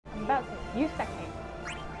allowed to. You spectate.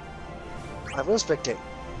 I will spectate.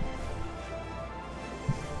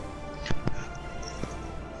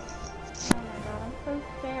 Oh my god, I'm so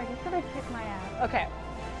scared. He's gonna kick my ass. Okay.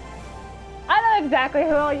 I know exactly who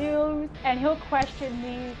I'll use, and he'll question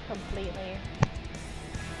me completely.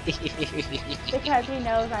 Because he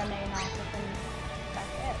knows I main office, and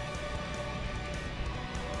that's it.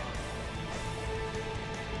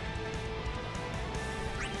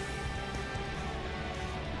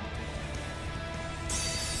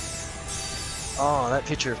 Oh, that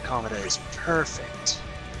picture of Kahmiinah is perfect.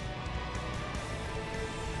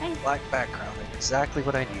 Thanks. Black background, exactly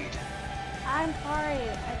what I need. I'm sorry.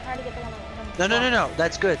 I tried to get the one that was No, no, no, no.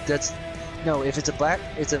 That's good. That's no. If it's a black,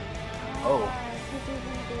 it's a. Oh. He's using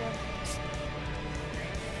the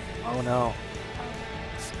Oh no.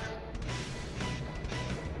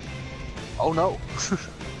 Oh no.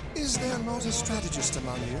 Is there not a strategist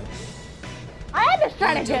among you? I am the You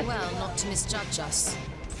strategist. do well not to misjudge us.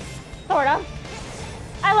 Sort of.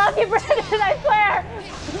 I love you, Brandon, I swear!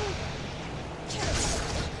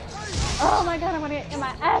 Oh my god, I'm gonna get in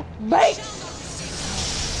my ass beat!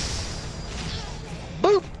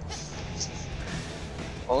 Boop!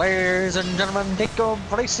 Ladies and gentlemen, take your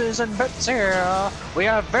places and bets here. We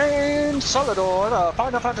have Vayne Solidor, the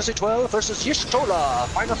Final Fantasy XII versus Y'shtola,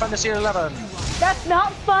 Final Fantasy XI. That's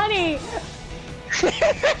not funny!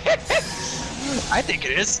 I think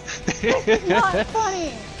it is. It's not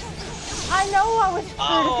funny! I know I was screwed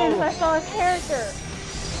as soon as I saw his character.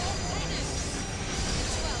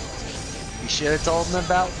 You should have told him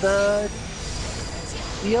about the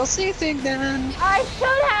DLC thing then. I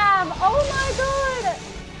should have! Oh my god!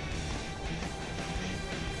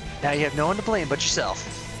 Now you have no one to blame but yourself.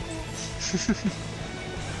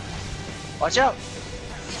 Watch out!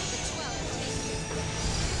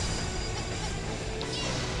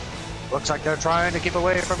 Looks like they're trying to keep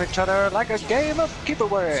away from each other like a game of keep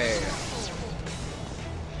away.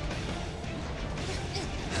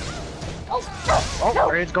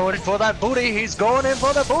 Oh, he's going in for that booty. He's going in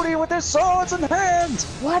for the booty with his swords in hand.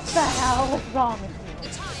 What the hell is wrong with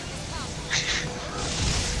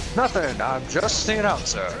you? Nothing. I'm just the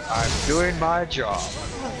announcer. I'm doing my job.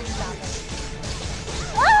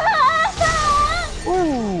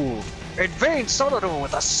 Ooh! And Vayne Solidor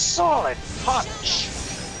with a solid punch.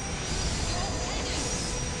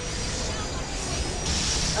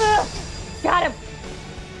 Got him!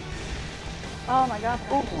 Oh my god.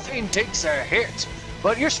 Ooh, Vayne takes a hit.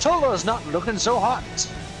 But Y'shtola's not looking so hot.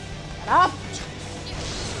 Shut up!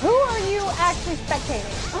 Who are you actually spectating?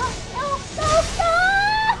 Oh, no, no, no!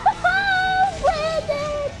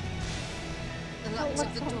 Brandon!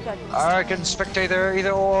 I can spectate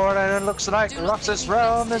either or, and it looks like Roxas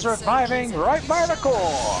Realm is reviving right by the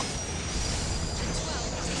core.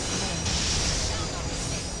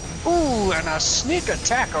 Ooh, and a sneak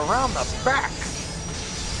attack around the back.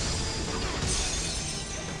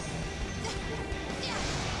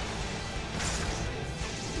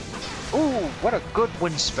 Ooh, what a good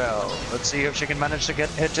wind spell. Let's see if she can manage to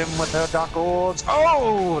hit him with her dark orbs.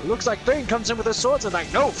 Oh, looks like Vayne comes in with her swords and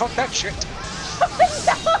like, no, fuck that shit.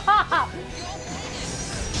 Stop!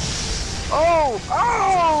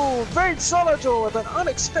 Oh, Vayne Solidor with an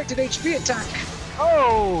unexpected HP attack.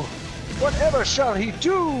 Oh, whatever shall he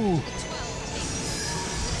do?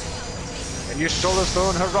 And Y'shtola's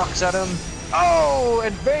throwing her rocks at him. Oh,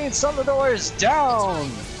 and Vayne Solidor is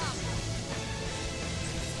down.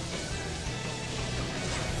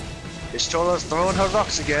 Y'shtola's throwing her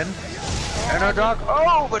rocks again. And her dog.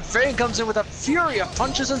 Oh, but Vayne comes in with a fury of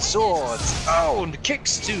punches and swords. Oh, and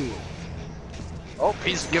kicks too. Oh,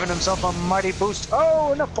 he's giving himself a mighty boost.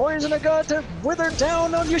 Oh, and a poison gun to wither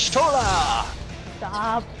down on Y'shtola.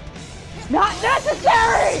 Stop! Not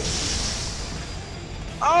necessary!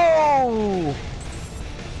 Oh!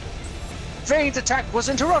 Vayne's attack was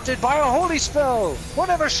interrupted by a holy spell.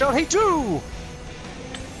 Whatever shall he do?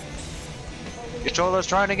 Y'shtola's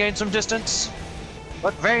trying to gain some distance,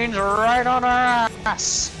 but Vayne's right on her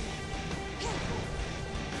ass.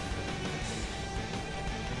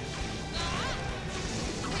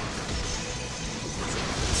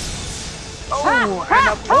 Oh, and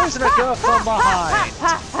a poison gun from behind.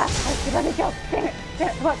 Let me go! Damn it! Damn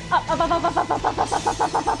it! Look! Up!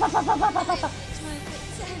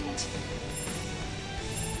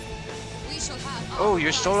 Oh,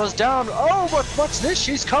 Y'shtola's down. Oh, but what's this?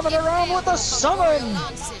 She's coming around with a summon.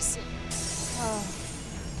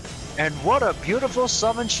 And what a beautiful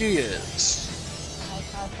summon she is.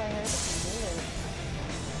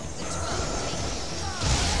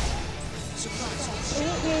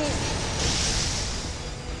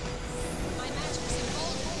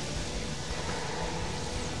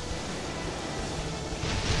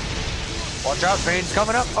 Watch out, Vane's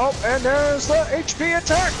coming up. Oh, and there's the HP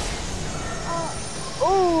attack.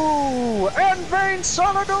 Ooh, and Vane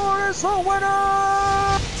Solidor is the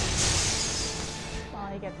winner! Oh,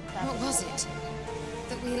 he gets stuck. What was it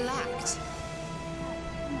that we lacked?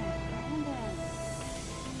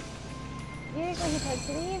 Usually he takes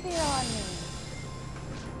it easier on me.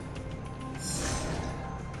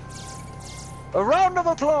 A round of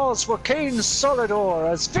applause for Kane Solidor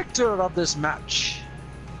as victor of this match.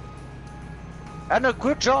 And a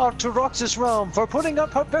good job to Roxas Realm for putting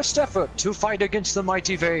up her best effort to fight against the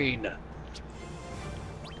mighty Vane.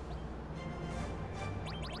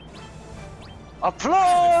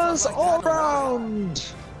 Applause all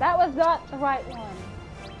round! That was not the right one.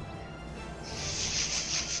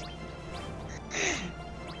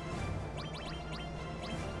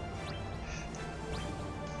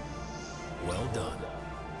 Well done.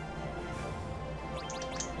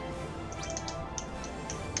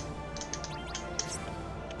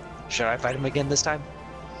 Should I fight him again this time?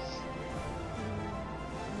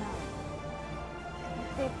 No. I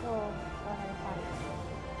think we'll go ahead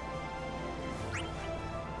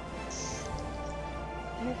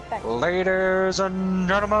and fight. Ladies and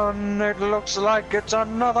gentlemen, it looks like it's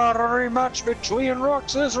another rematch between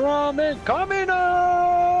Roxas Realm and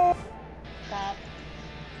Kahmiinah! That.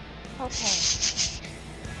 Okay.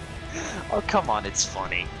 Oh, come on, it's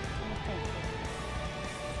funny.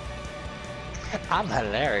 I'm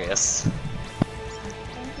hilarious.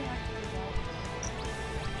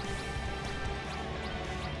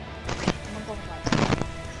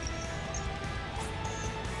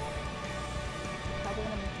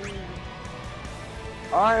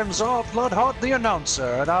 I am Xar Bloodheart, the announcer,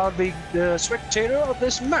 and I'll be the spectator of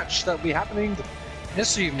this match that'll be happening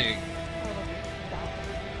this evening.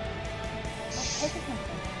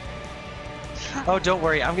 Oh, don't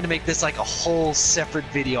worry, I'm gonna make this like a whole separate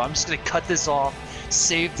video. I'm just gonna cut this off,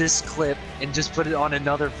 save this clip, and just put it on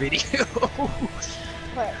another video.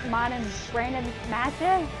 What, mine and Brandon's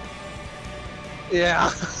matches?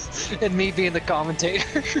 Yeah, and me being the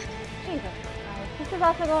commentator. Jesus Christ. This is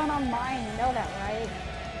also going on mine, you know that, right?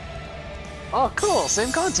 Oh, cool,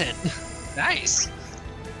 same content. Nice.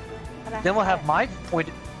 Then we'll have my point.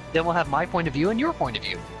 Then we'll have my point of view and your point of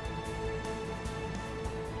view.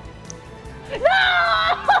 No!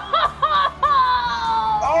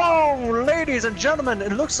 Oh, ladies and gentlemen,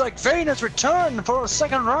 it looks like Vane has returned for a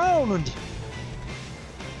second round.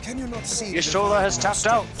 Can you not see? Yashola has tapped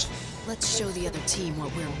out, Let's show the other team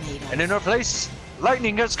what we're made of. and in her place,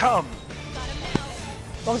 Lightning has come.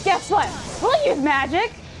 Well, guess what? We'll use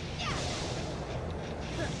magic!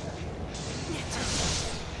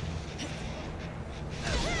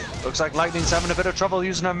 Looks like Lightning's having a bit of trouble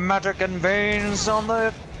using her magic, and Vane's on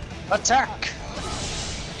the attack.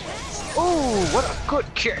 Ooh, what a good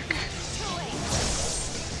kick.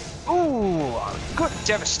 Ooh, a good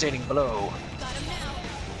devastating blow.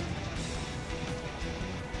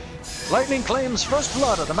 Lightning claims first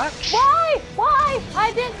blood of the match. Why? Why?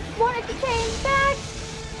 I didn't want it to change back!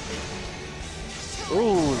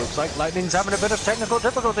 Ooh, looks like Lightning's having a bit of technical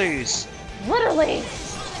difficulties. Literally!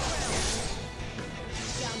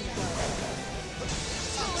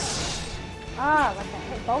 Ah, like I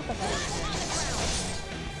hit both of them.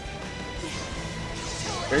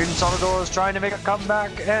 Vane Solidor is trying to make a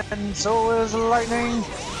comeback, and so is Lightning.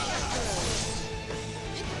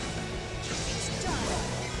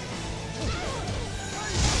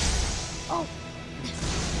 Oh.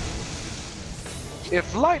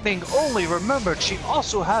 If Lightning only remembered she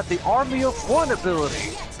also had the Army of One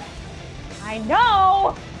ability. I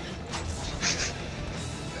know!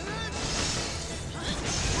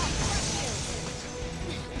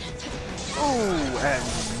 Ooh, and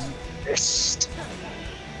missed.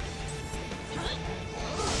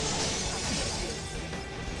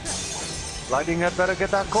 Lightning had better get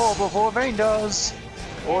that call before Vane does,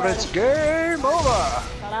 or it's game over.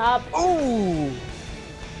 Shut up. Ooh!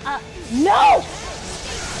 No!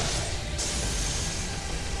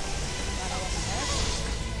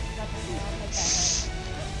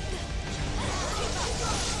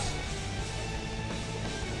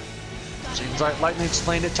 Seems like Lightning's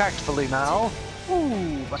playing it tactfully now.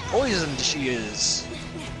 Ooh, but poisoned she is.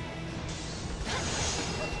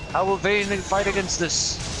 How will Vane fight against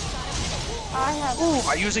this? I have. Ooh,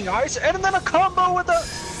 by using ice and then a combo with a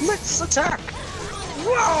Blitz attack.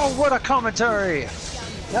 Wow, what a commentary.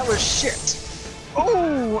 That was shit.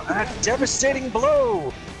 Ooh, a devastating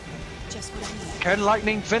blow. Just what I need. Can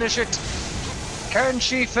Lightning finish it? Can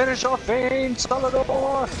she finish off Vane Solidor?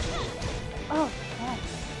 Oh, God.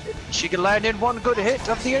 She can land in one good hit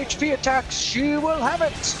of the HP attacks. She will have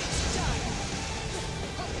it.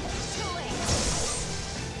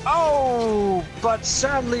 Oh, but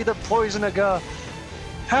sadly the Poisonaga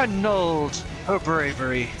annulled her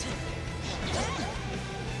bravery.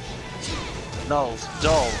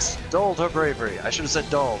 Dulled her bravery. I should have said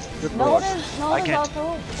dulled. Good lord. No, I can't.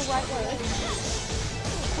 also the right way.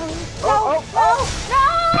 Oh!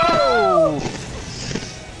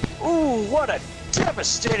 Ooh, what a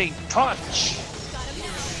devastating punch!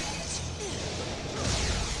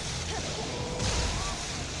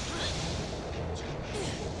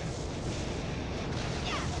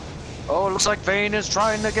 Oh, it looks like Vayne is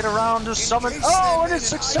trying to get around to summon. Oh, and it's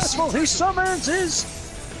successful! He summons his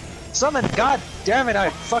summon. God damn it, I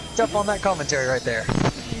fucked up on that commentary right there.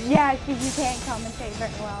 Yeah, because you can't commentate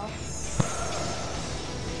very well.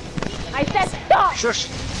 I said stop! Shush!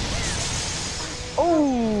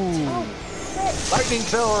 Oh! Shit. Lightning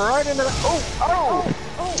fell right into the. Oh.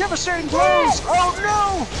 Devastating blows! Shit. Oh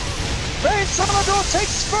no! Vayne Salvador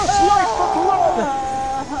takes first life for blood!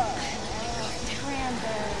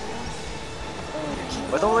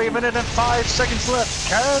 With only a minute and 5 seconds left,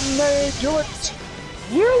 can they do it?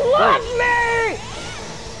 You love me!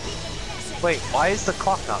 Wait, why is the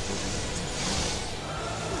clock not moving?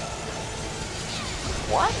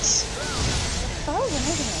 What? Oh,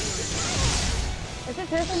 isn't it? Is it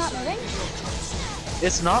seriously not moving?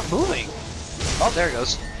 It's not moving. Oh, there it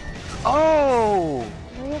goes. Oh!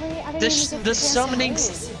 Really? I didn't The even get the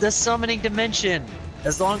chance to move. summoning dimension.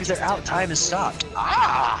 As long as they're out, time is stopped.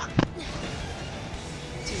 Ah!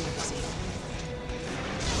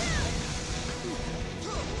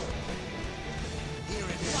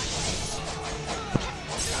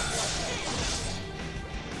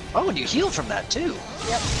 Oh, and you heal from that too.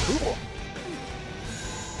 Yep. Cool.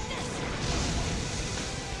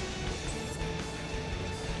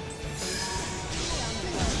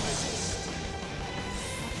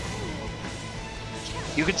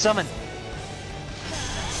 You can summon.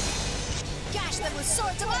 Gash them with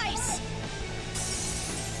swords of ice!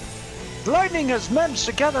 Lightning has managed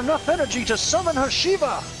to gather enough energy to summon her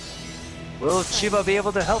Shiva. Will Shiva be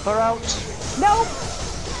able to help her out? Nope!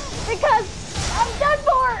 Because I'm done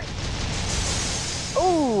for!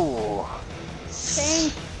 Ooh.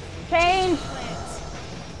 Change!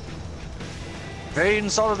 Vayne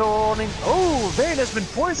saw the warning. Oh, Vayne has been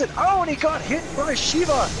poisoned. Oh, and he got hit by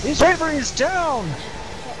Shiva. His bravery is down.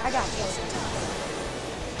 I got this.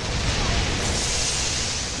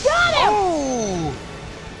 Got him! Oh!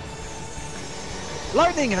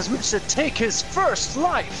 Lightning has managed to take his first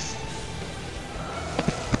life.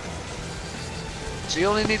 She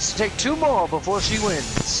only needs to take 2 more before she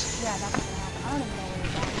wins. Yeah, that's what's gonna happen. I don't even know where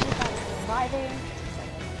he's at. He's like surviving.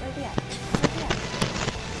 Where's he at?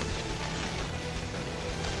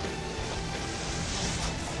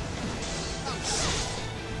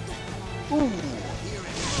 Ooh.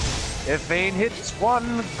 If Vayne hits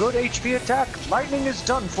 1 good HP attack, Lightning is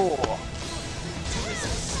done for.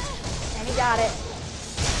 And he got it.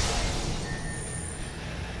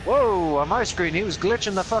 Whoa, on my screen he was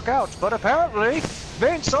glitching the fuck out, but apparently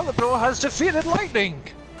Vayne Salvador has defeated Lightning.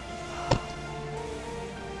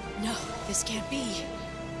 No, this can't be.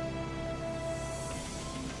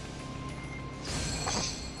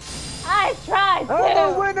 I tried to!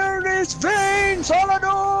 And the winner is Vayne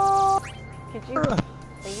Salvador! Could you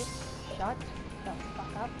please shut the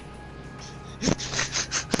fuck up?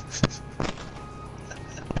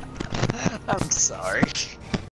 I'm sorry.